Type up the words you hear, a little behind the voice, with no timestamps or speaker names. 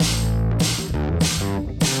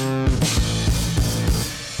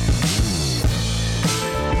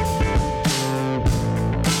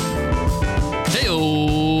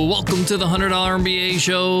to the $100 MBA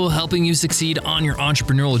show, helping you succeed on your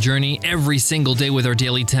entrepreneurial journey every single day with our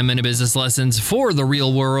daily 10-minute business lessons for the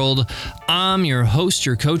real world. I'm your host,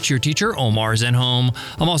 your coach, your teacher, Omar Zenhom.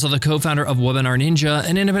 I'm also the co-founder of Webinar Ninja,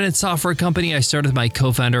 an independent software company I started with my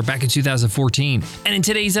co-founder back in 2014. And in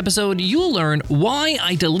today's episode, you'll learn why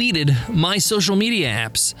I deleted my social media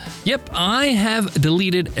apps. Yep, I have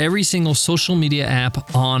deleted every single social media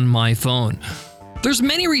app on my phone. There's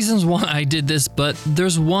many reasons why I did this, but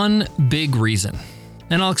there's one big reason.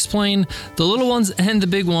 And I'll explain the little ones and the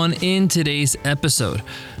big one in today's episode.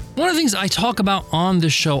 One of the things I talk about on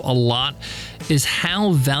this show a lot is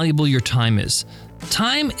how valuable your time is.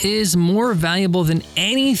 Time is more valuable than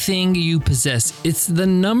anything you possess. It's the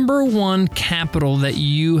number one capital that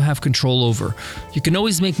you have control over. You can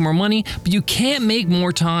always make more money, but you can't make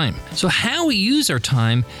more time. So how we use our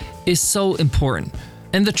time is so important.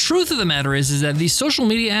 And the truth of the matter is that these social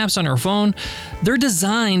media apps on our phone, they're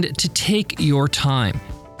designed to take your time.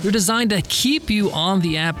 They're designed to keep you on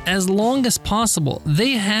the app as long as possible.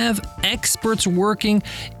 They have experts working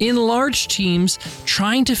in large teams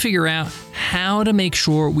trying to figure out how to make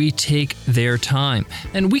sure we take their time.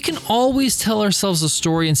 And we can always tell ourselves a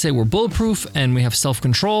story and say we're bulletproof and we have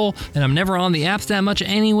self-control and I'm never on the apps that much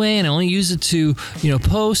anyway and I only use it to,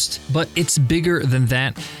 post, but it's bigger than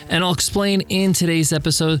that. And I'll explain in today's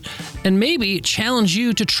episode and maybe challenge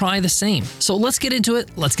you to try the same. So let's get into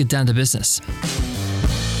it. Let's get down to business.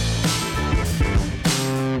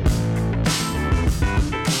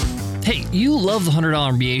 Hey, you love the $100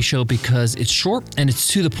 MBA show because it's short and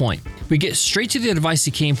it's to the point. We get straight to the advice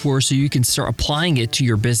you came for so you can start applying it to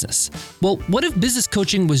your business. Well, what if business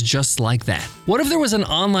coaching was just like that? What if there was an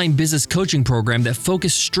online business coaching program that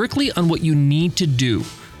focused strictly on what you need to do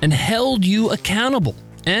and held you accountable?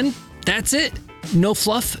 And that's it. No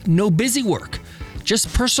fluff, no busy work.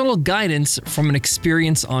 Just personal guidance from an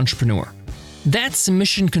experienced entrepreneur. That's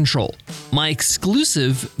Mission Control, my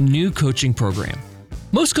exclusive new coaching program.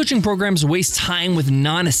 Most coaching programs waste time with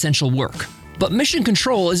non-essential work, but Mission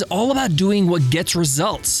Control is all about doing what gets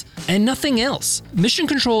results and nothing else. Mission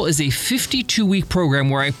Control is a 52-week program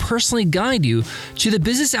where I personally guide you to the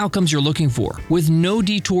business outcomes you're looking for, with no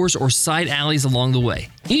detours or side alleys along the way.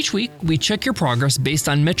 Each week, we check your progress based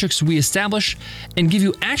on metrics we establish and give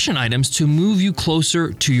you action items to move you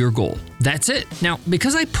closer to your goal. That's it. Now,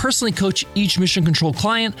 because I personally coach each Mission Control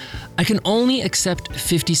client, I can only accept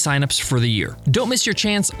 50 signups for the year. Don't miss your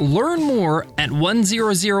chance. Learn more at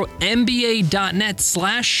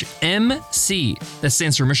 100mba.net/MC. That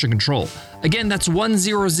stands for Mission Control. Again, that's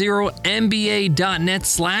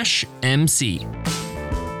 100mba.net/MC.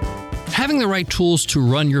 Having the right tools to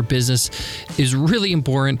run your business is really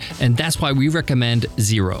important, and that's why we recommend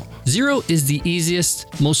Xero. Xero is the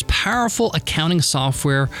easiest, most powerful accounting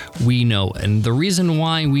software we know. And the reason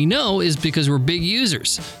why we know is because we're big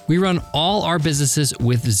users. We run all our businesses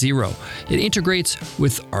with Xero. It integrates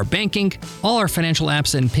with our banking, all our financial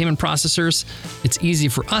apps and payment processors. It's easy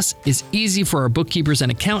for us, it's easy for our bookkeepers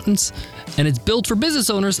and accountants, and it's built for business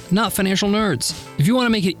owners, not financial nerds. If you want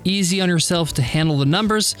to make it easy on yourself to handle the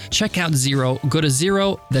numbers, check out Xero. Go to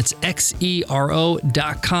Xero, that's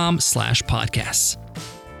xero.com/podcasts.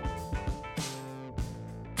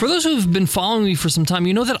 For those who have been following me for some time,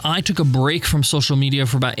 you know that I took a break from social media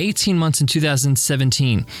for about 18 months in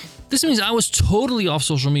 2017. This means I was totally off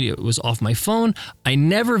social media. It was off my phone. I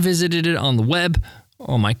never visited it on the web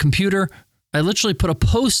or my computer. I literally put a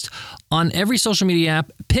post on every social media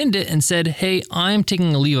app, pinned it, and said, hey, I'm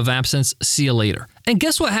taking a leave of absence. See you later. And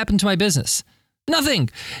guess what happened to my business? Nothing.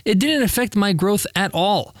 It didn't affect my growth at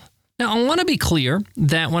all. Now, I want to be clear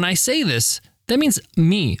that when I say this, that means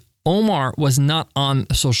me, Omar, was not on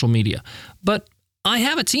social media. But I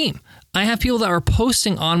have a team. I have people that are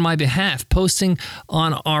posting on my behalf, posting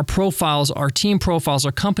on our profiles, our team profiles,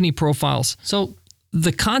 our company profiles. So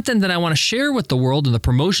the content that I want to share with the world and the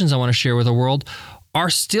promotions I want to share with the world are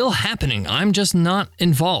still happening. I'm just not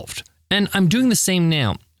involved. And I'm doing the same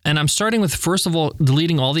now. And I'm starting with, first of all,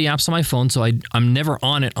 deleting all the apps on my phone, so I'm never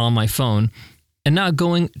on it on my phone. And now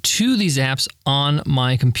going to these apps on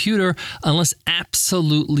my computer unless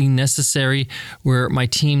absolutely necessary, where my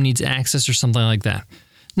team needs access or something like that.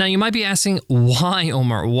 Now, you might be asking, why,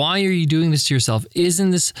 Omar? Why are you doing this to yourself? Isn't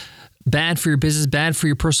this bad for your business, bad for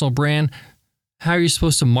your personal brand? how are you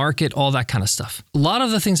supposed to market, all that kind of stuff. A lot of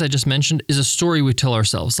the things I just mentioned is a story we tell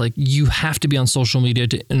ourselves. Like, you have to be on social media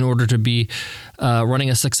in order to be running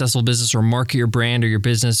a successful business or market your brand or your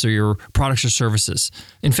business or your products or services.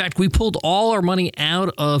 In fact, we pulled all our money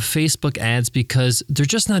out of Facebook ads because they're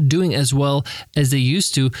just not doing as well as they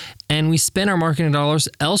used to, and we spend our marketing dollars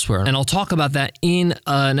elsewhere. And I'll talk about that in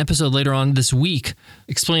an episode later on this week,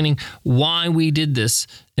 explaining why we did this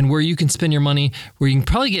and where you can spend your money, where you can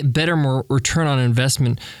probably get better, more return on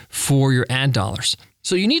investment for your ad dollars.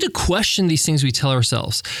 So you need to question these things we tell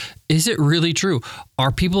ourselves. Is it really true?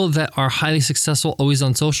 Are people that are highly successful always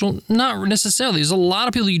on social? Not necessarily. There's a lot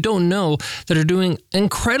of people you don't know that are doing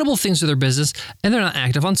incredible things with their business and they're not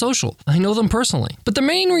active on social. I know them personally. But the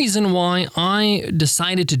main reason why I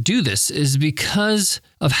decided to do this is because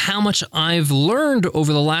of how much I've learned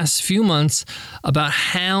over the last few months about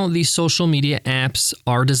how these social media apps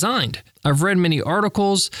are designed. I've read many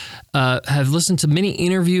articles, have listened to many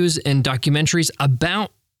interviews and documentaries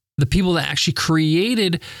about the people that actually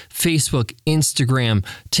created Facebook, Instagram,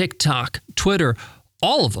 TikTok, Twitter,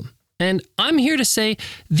 all of them. And I'm here to say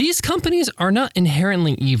these companies are not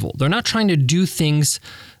inherently evil. They're not trying to do things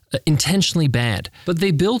intentionally bad, but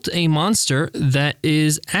they built a monster that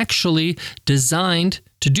is actually designed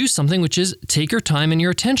to do something, which is take your time and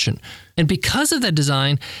your attention. And because of that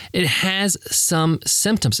design, it has some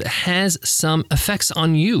symptoms. It has some effects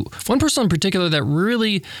on you. One person in particular that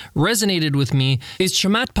really resonated with me is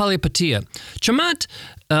Chamath Palihapitiya. Chamath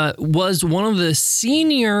was one of the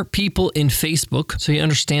senior people in Facebook, so he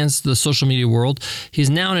understands the social media world.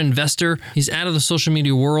 He's now an investor. He's out of the social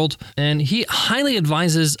media world, and he highly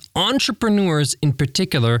advises entrepreneurs in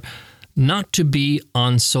particular not to be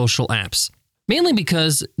on social apps. Mainly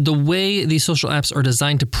because the way these social apps are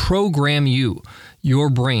designed to program you, your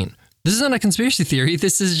brain. This is not a conspiracy theory.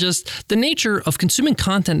 This is just the nature of consuming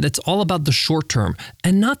content that's all about the short term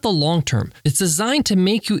and not the long term. It's designed to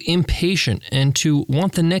make you impatient and to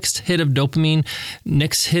want the next hit of dopamine,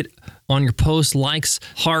 next hit on your post, likes,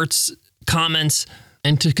 hearts, comments,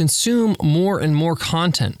 and to consume more and more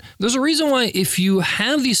content. There's a reason why if you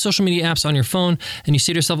have these social media apps on your phone and you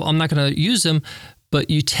say to yourself, I'm not going to use them, but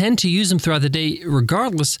you tend to use them throughout the day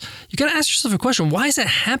regardless, you got to ask yourself a question. Why is that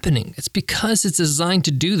happening? It's because it's designed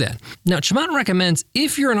to do that. Now, Chamath recommends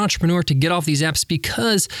if you're an entrepreneur to get off these apps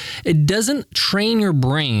because it doesn't train your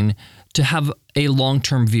brain to have a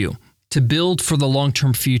long-term view, to build for the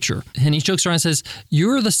long-term future. And he jokes around and says,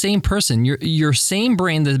 you're the same person. Your same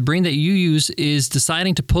brain, the brain that you use is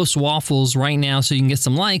deciding to post waffles right now so you can get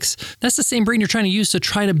some likes. That's the same brain you're trying to use to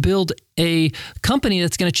try to build a company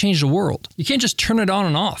that's going to change the world. You can't just turn it on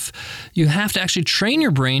and off. You have to actually train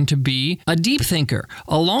your brain to be a deep thinker,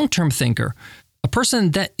 a long-term thinker, a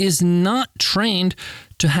person that is not trained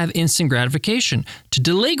to have instant gratification, to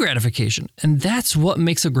delay gratification. And that's what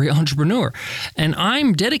makes a great entrepreneur. And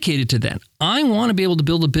I'm dedicated to that. I want to be able to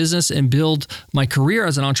build a business and build my career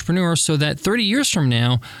as an entrepreneur so that 30 years from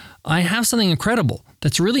now, I have something incredible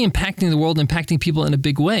that's really impacting the world, impacting people in a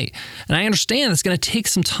big way. And I understand it's going to take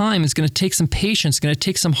some time. It's going to take some patience. It's going to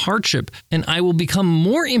take some hardship. And I will become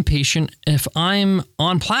more impatient if I'm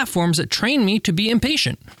on platforms that train me to be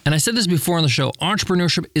impatient. And I said this before on the show,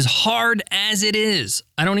 entrepreneurship is hard as it is.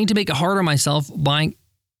 I don't need to make it harder on myself by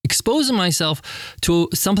exposing myself to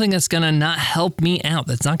something that's going to not help me out,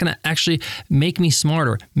 that's not going to actually make me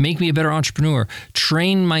smarter, make me a better entrepreneur,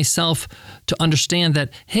 train myself to understand that,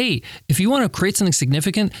 hey, if you want to create something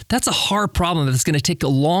significant, that's a hard problem that's going to take a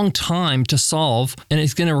long time to solve, and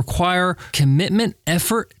it's going to require commitment,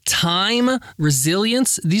 effort, time,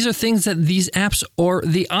 resilience. These are things that these apps are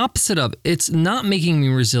the opposite of. It's not making me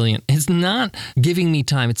resilient. It's not giving me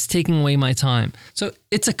time. It's taking away my time. So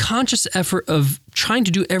it's a conscious effort of trying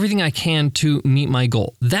to do everything I can to meet my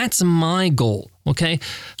goal. That's my goal, okay?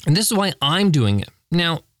 And this is why I'm doing it.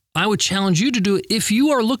 Now, I would challenge you to do it if you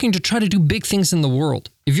are looking to try to do big things in the world.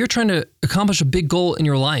 If you're trying to accomplish a big goal in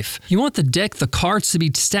your life, you want the deck, the cards to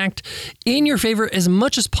be stacked in your favor as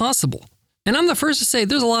much as possible. And I'm the first to say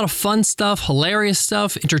there's a lot of fun stuff, hilarious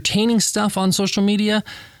stuff, entertaining stuff on social media,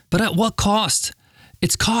 but at what cost?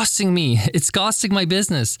 It's costing me. It's costing my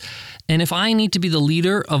business. And if I need to be the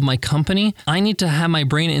leader of my company, I need to have my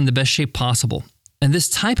brain in the best shape possible. And this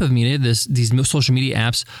type of media, these social media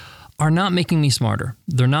apps, are not making me smarter.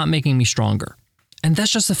 They're not making me stronger. And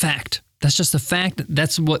that's just a fact. That's just a fact.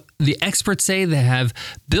 That's what the experts say. They have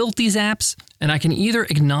built these apps, and I can either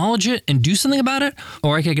acknowledge it and do something about it,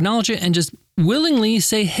 or I can acknowledge it and just willingly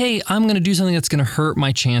say, hey, I'm going to do something that's going to hurt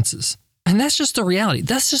my chances. And that's just the reality.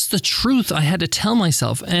 That's just the truth I had to tell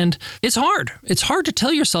myself. And it's hard. It's hard to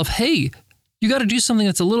tell yourself, hey, you got to do something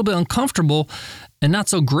that's a little bit uncomfortable and not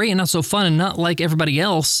so great and not so fun and not like everybody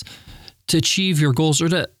else to achieve your goals or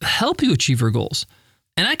to help you achieve your goals.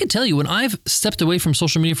 And I can tell you, when I've stepped away from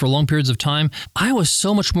social media for long periods of time, I was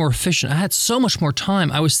so much more efficient. I had so much more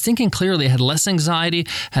time. I was thinking clearly. I had less anxiety,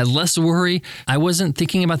 had less worry. I wasn't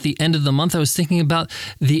thinking about the end of the month. I was thinking about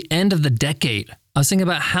the end of the decade. I was thinking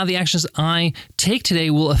about how the actions I take today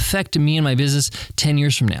will affect me and my business 10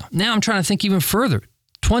 years from now. Now I'm trying to think even further,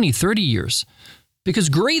 20, 30 years, because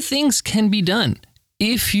great things can be done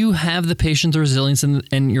if you have the patience, the resilience,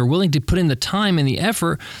 and you're willing to put in the time and the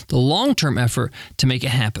effort, the long-term effort to make it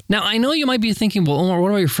happen. Now, I know you might be thinking, well, Omar, what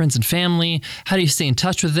about your friends and family? How do you stay in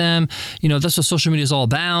touch with them? That's what social media is all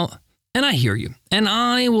about. And I hear you. And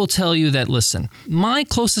I will tell you that, listen, my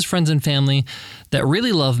closest friends and family that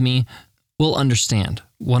really love me will understand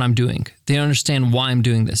what I'm doing. They understand why I'm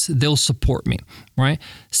doing this. They'll support me, right?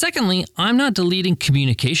 Secondly, I'm not deleting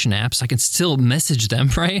communication apps. I can still message them,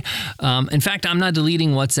 right? In fact, I'm not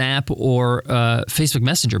deleting WhatsApp or Facebook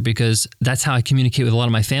Messenger because that's how I communicate with a lot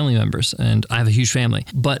of my family members, and I have a huge family.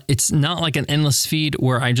 But it's not like an endless feed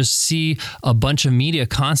where I just see a bunch of media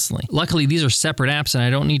constantly. Luckily, these are separate apps, and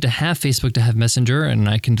I don't need to have Facebook to have Messenger, and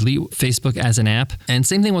I can delete Facebook as an app. And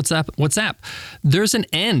same thing with WhatsApp. There's an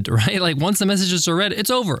end, right? Like once the messages are read,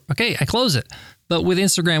 it's over. Okay, I close it. But with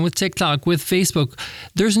Instagram, with TikTok, with Facebook,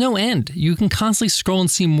 there's no end. You can constantly scroll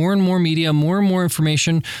and see more and more media, more and more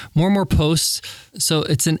information, more and more posts. So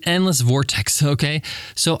it's an endless vortex, okay?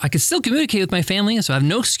 So I can still communicate with my family, so I have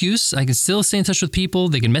no excuse. I can still stay in touch with people.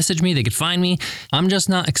 They can message me. They can find me. I'm just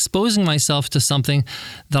not exposing myself to something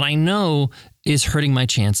that I know is hurting my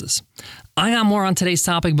chances. I got more on today's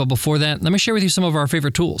topic, but before that, let me share with you some of our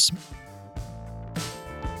favorite tools.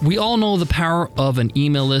 We all know the power of an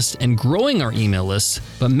email list and growing our email list,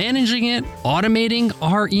 but managing it, automating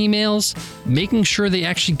our emails, making sure they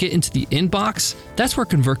actually get into the inbox, that's where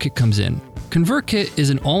ConvertKit comes in. ConvertKit is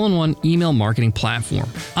an all-in-one email marketing platform.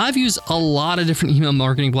 I've used a lot of different email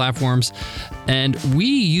marketing platforms, and we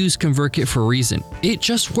use ConvertKit for a reason. It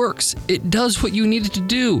just works. It does what you need it to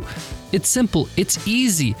do. It's simple, it's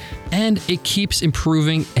easy, and it keeps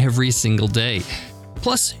improving every single day.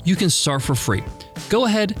 Plus, you can start for free. Go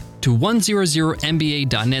ahead to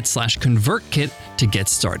 100mba.net/ConvertKit to get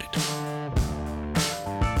started.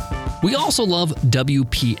 We also love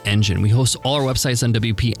WP Engine. We host all our websites on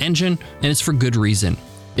WP Engine, and it's for good reason.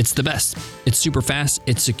 It's the best. It's super fast,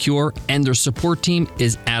 it's secure, and their support team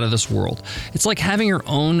is out of this world. It's like having your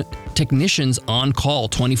own technicians on call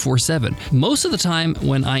 24/7. Most of the time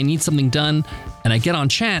when I need something done and I get on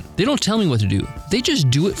chat, they don't tell me what to do. They just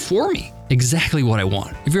do it for me. Exactly what I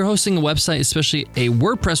want. If you're hosting a website, especially a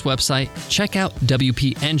WordPress website, check out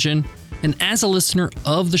WP Engine. And as a listener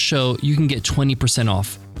of the show, you can get 20%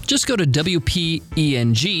 off. Just go to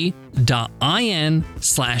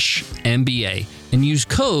wpeng.in/MBA and use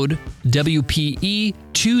code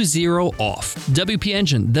WPE20OFF. WP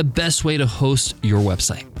Engine, the best way to host your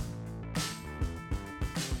website.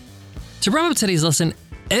 To wrap up today's lesson,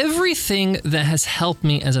 everything that has helped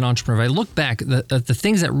me as an entrepreneur, if I look back, the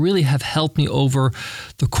things that really have helped me over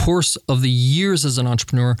the course of the years as an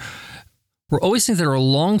entrepreneur were always things that are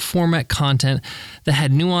long format content that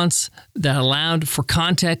had nuance, that allowed for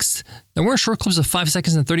context, that weren't short clips of 5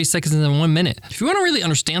 seconds and 30 seconds and then 1 minute. If you want to really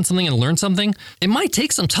understand something and learn something, it might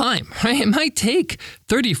take some time, right? It might take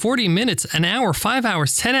 30, 40 minutes, an hour, 5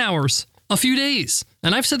 hours, 10 hours, a few days.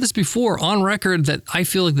 And I've said this before on record that I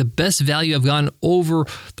feel like the best value I've gotten over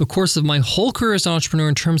the course of my whole career as an entrepreneur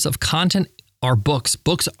in terms of content are books.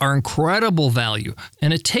 Books are incredible value.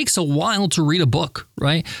 And it takes a while to read a book,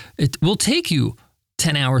 right? It will take you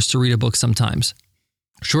 10 hours to read a book sometimes.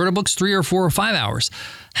 Shorter books, 3 or 4 or 5 hours.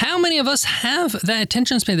 How many of us have that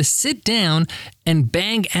attention span to sit down and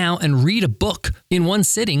bang out and read a book in one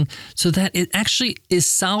sitting so that it actually is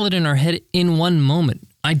solid in our head in one moment?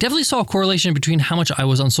 I definitely saw a correlation between how much I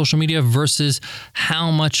was on social media versus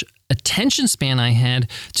how much attention span I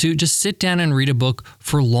had to just sit down and read a book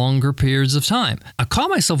for longer periods of time. I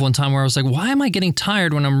caught myself one time where I was like, why am I getting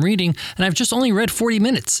tired when I'm reading and I've just only read 40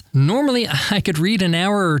 minutes? Normally I could read an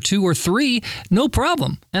hour or 2 or 3, no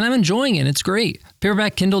problem. And I'm enjoying it. It's great.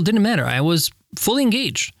 Paperback, Kindle, didn't matter. I was fully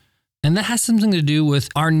engaged. And that has something to do with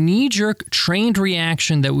our knee-jerk trained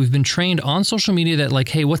reaction that we've been trained on social media that like,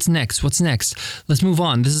 hey, what's next? What's next? Let's move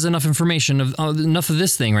on. This is enough information, enough of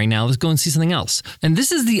this thing right now. Let's go and see something else. And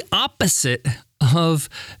this is the opposite of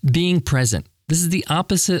being present. This is the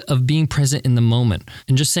opposite of being present in the moment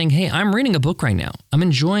and just saying, hey, I'm reading a book right now. I'm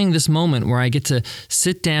enjoying this moment where I get to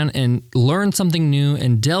sit down and learn something new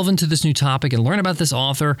and delve into this new topic and learn about this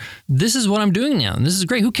author. This is what I'm doing now. And this is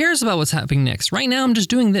great. Who cares about what's happening next? Right now, I'm just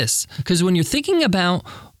doing this. Because when you're thinking about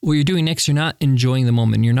what you're doing next, you're not enjoying the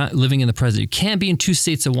moment. You're not living in the present. You can't be in two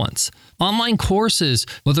states at once. Online courses,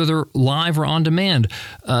 whether they're live or on demand,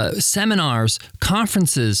 seminars,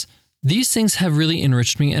 conferences, these things have really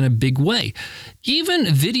enriched me in a big way. Even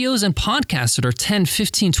videos and podcasts that are 10,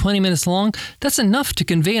 15, 20 minutes long, that's enough to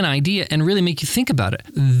convey an idea and really make you think about it.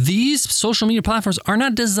 These social media platforms are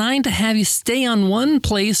not designed to have you stay on one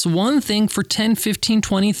place, one thing for 10, 15,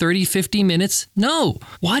 20, 30, 50 minutes. No.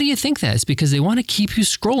 Why do you think that? It's because they want to keep you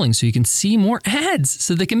scrolling so you can see more ads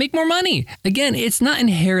so they can make more money. Again, it's not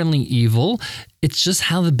inherently evil. It's just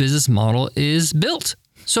how the business model is built.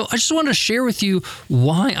 So I just wanted to share with you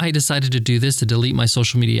why I decided to do this, to delete my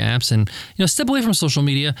social media apps and, step away from social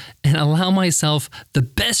media and allow myself the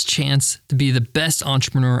best chance to be the best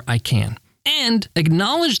entrepreneur I can. And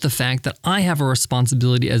acknowledge the fact that I have a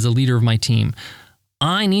responsibility as a leader of my team.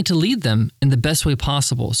 I need to lead them in the best way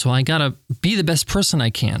possible. So I got to be the best person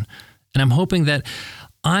I can. And I'm hoping that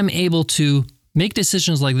I'm able to make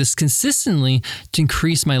decisions like this consistently to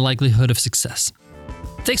increase my likelihood of success.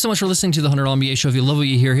 Thanks so much for listening to the $100 MBA Show. If you love what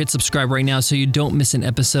you hear, hit subscribe right now so you don't miss an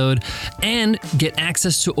episode and get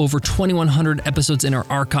access to over 2,100 episodes in our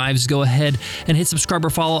archives. Go ahead and hit subscribe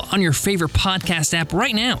or follow on your favorite podcast app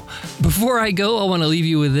right now. Before I go, I want to leave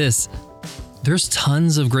you with this. There's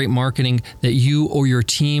tons of great marketing that you or your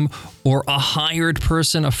team or a hired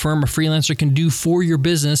person, a firm, a freelancer can do for your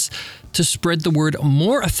business to spread the word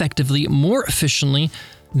more effectively, more efficiently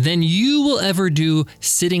than you will ever do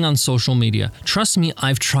sitting on social media. Trust me,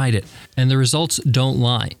 I've tried it, and the results don't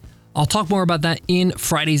lie. I'll talk more about that in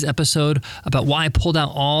Friday's episode, about why I pulled out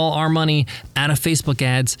all our money out of Facebook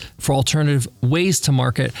ads for alternative ways to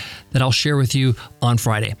market that I'll share with you on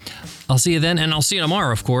Friday. I'll see you then, and I'll see you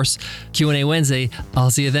tomorrow, of course. Q&A Wednesday.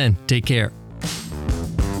 I'll see you then. Take care.